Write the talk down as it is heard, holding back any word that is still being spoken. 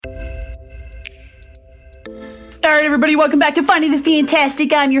All right, everybody, welcome back to Finding the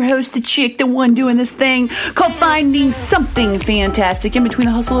Fantastic. I'm your host, the chick, the one doing this thing called Finding Something Fantastic in between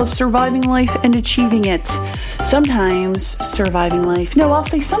the hustle of surviving life and achieving it. Sometimes surviving life, no, I'll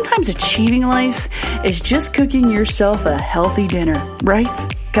say sometimes achieving life is just cooking yourself a healthy dinner,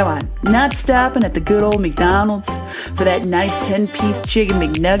 right? Come on, not stopping at the good old McDonald's for that nice 10-piece chicken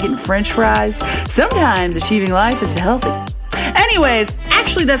McNugget and french fries. Sometimes achieving life is the healthy. Anyways,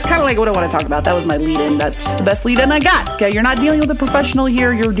 actually, that's kind of like what I want to talk about. That was my lead-in. That's the best lead-in I got. Okay, you're not dealing with a professional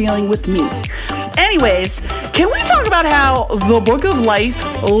here. You're dealing with me. Anyways, can we talk about how the Book of Life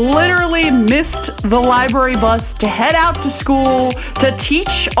literally missed the library bus to head out to school to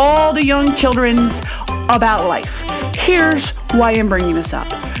teach all the young childrens about life? Here's why I'm bringing this up.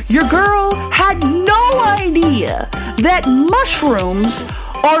 Your girl had no idea that mushrooms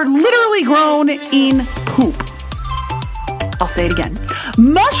are literally grown in poop. I'll say it again.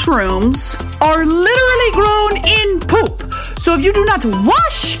 Mushrooms are literally grown in poop. So if you do not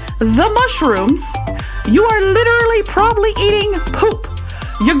wash the mushrooms, you are literally probably eating poop.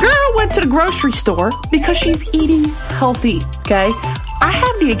 Your girl went to the grocery store because she's eating healthy, okay? I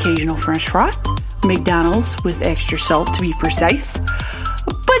have the occasional french fry, McDonald's with extra salt to be precise.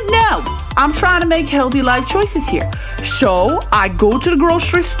 But no, I'm trying to make healthy life choices here. So I go to the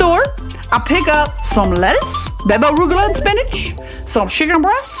grocery store, I pick up some lettuce, baby arugula and spinach, some chicken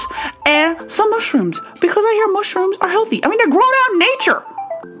breasts, and some mushrooms. Because I hear mushrooms are healthy. I mean, they're grown out in nature.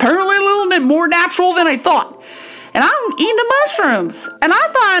 Apparently a little bit more natural than I thought. And I'm eating the mushrooms. And I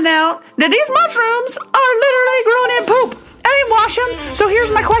find out that these mushrooms are literally grown in poop. I didn't wash them. So here's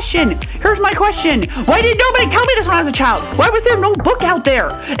my question. Why did nobody tell me this when I was a child? Why was there no book out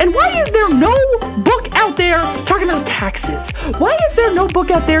there? And why is there no book out there talking about taxes? Why is there no book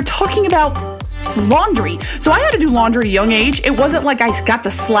out there talking about laundry? So I had to do laundry at a young age. It wasn't like I got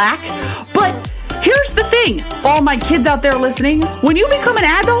to slack. But here's the thing, all my kids out there listening. When you become an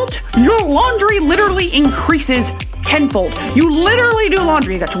adult, your laundry literally increases tenfold. You literally do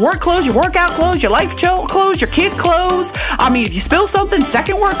laundry. You got your work clothes, your workout clothes, your life clothes, your kid clothes. I mean, if you spill something,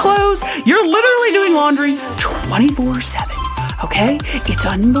 second work clothes. You're literally doing laundry 24/7. Okay? It's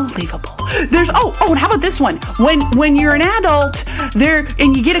unbelievable. And how about this one? When you're an adult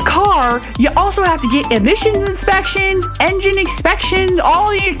and you get a car, you also have to get emissions inspections, engine inspections, all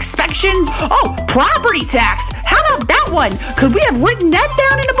the inspections. Oh, property tax. How about that one? Could we have written that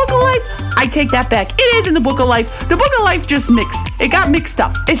down in the Book of Life? I take that back. It is in the Book of Life. The Book of Life just mixed. It got mixed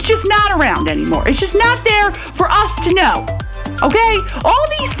up. It's just not around anymore. It's just not there for us to know. Okay? All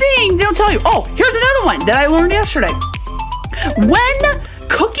these things, they don't tell you. Oh, here's another one that I learned yesterday. When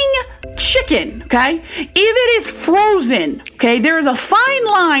cooking chicken, okay, if it is frozen, okay, there is a fine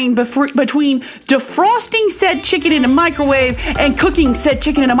line between defrosting said chicken in a microwave and cooking said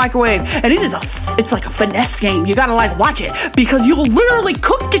chicken in a microwave. And it's like a finesse game. You gotta watch it, because you'll literally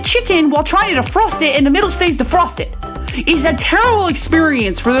cook the chicken while trying to defrost it and the middle stays defrosted. It's a terrible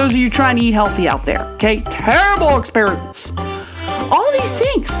experience for those of you trying to eat healthy out there, okay? Terrible experience. All these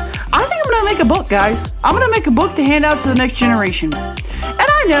things. I think I'm going to make a book, guys. I'm going to make a book to hand out to the next generation. And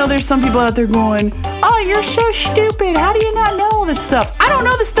I know there's some people out there going, oh, you're so stupid. How do you not know all this stuff? I don't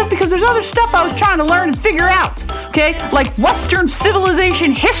know this stuff because there's other stuff I was trying to learn and figure out. Okay? Like Western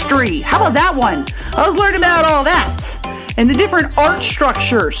civilization history. How about that one? I was learning about all that. And the different art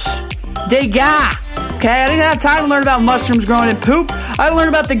structures. Degas. Okay? I didn't have time to learn about mushrooms growing in poop. I learned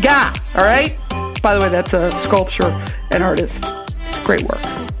about Degas. All right? By the way, that's a sculpture and artist. Great work.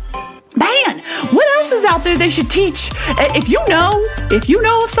 Man, what else is out there they should teach? If you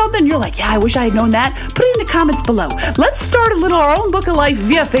know of something, you're like, yeah, I wish I had known that, put it in the comments below. Let's start our own Book of Life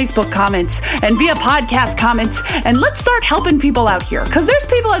via Facebook comments and via podcast comments, and let's start helping people out here. Because there's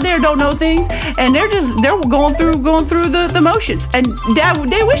people out there who don't know things, and they're going through the motions, and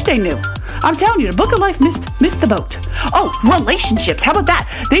they wish they knew. I'm telling you, the Book of Life missed the boat. Oh, relationships. How about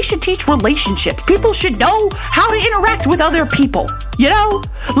that? They should teach relationships. People should know how to interact with other people. You know?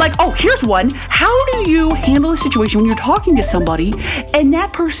 Here's one. How do you handle a situation when you're talking to somebody and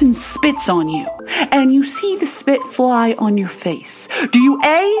that person spits on you and you see the spit fly on your face? Do you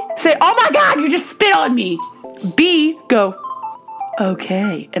A, say, oh my God, you just spit on me? B, go,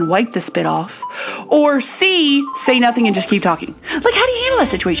 okay, and wipe the spit off. Or C, say nothing and just keep talking. How do you handle that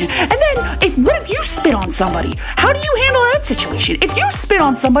situation? And then, what if you spit on somebody? How do you handle that situation? If you spit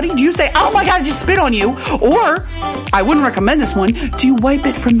on somebody, do you say, oh my God, I just spit on you? Or, I wouldn't recommend this one, do you wipe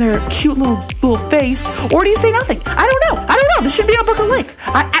it from their cute little face? Or do you say nothing? I don't know. This should be a Book of Life.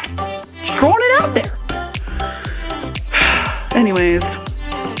 Just throwing it out there. Anyways,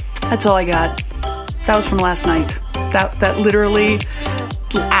 that's all I got. That was from last night. That literally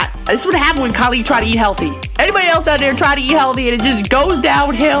this would happen when Kali tried to eat healthy. Anybody else out there try to eat healthy and it just goes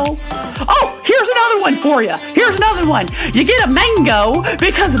downhill? Oh, here's another one for you. Here's another one. You get a mango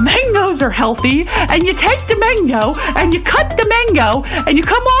because mangoes are healthy, and you take the mango and you cut the mango and you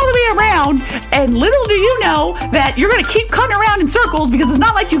come all the way around, and little do you know that you're going to keep cutting around in circles because it's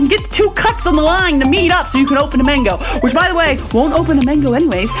not like you can get the two cuts on the line to meet up so you can open a mango, which, by the way, won't open a mango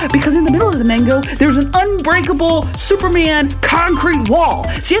anyways because in the middle of the mango there's an unbreakable Superman concrete wall.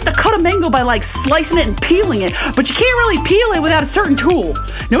 So you have to cut a mango by like slicing it and peeling it, but you can't really peel it without a certain tool.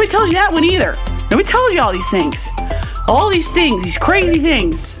 Nobody tells you that one either. Nobody tells you all these things. All these things, these crazy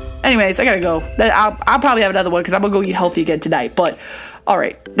things. Anyways, I gotta go. I'll probably have another one because I'm gonna go eat healthy again tonight. But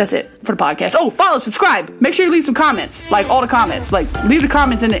alright, that's it for the podcast. Oh, follow, subscribe. Make sure you leave some comments. Like all the comments. Like leave the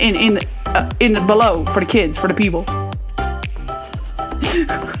comments in the below for the kids, for the people.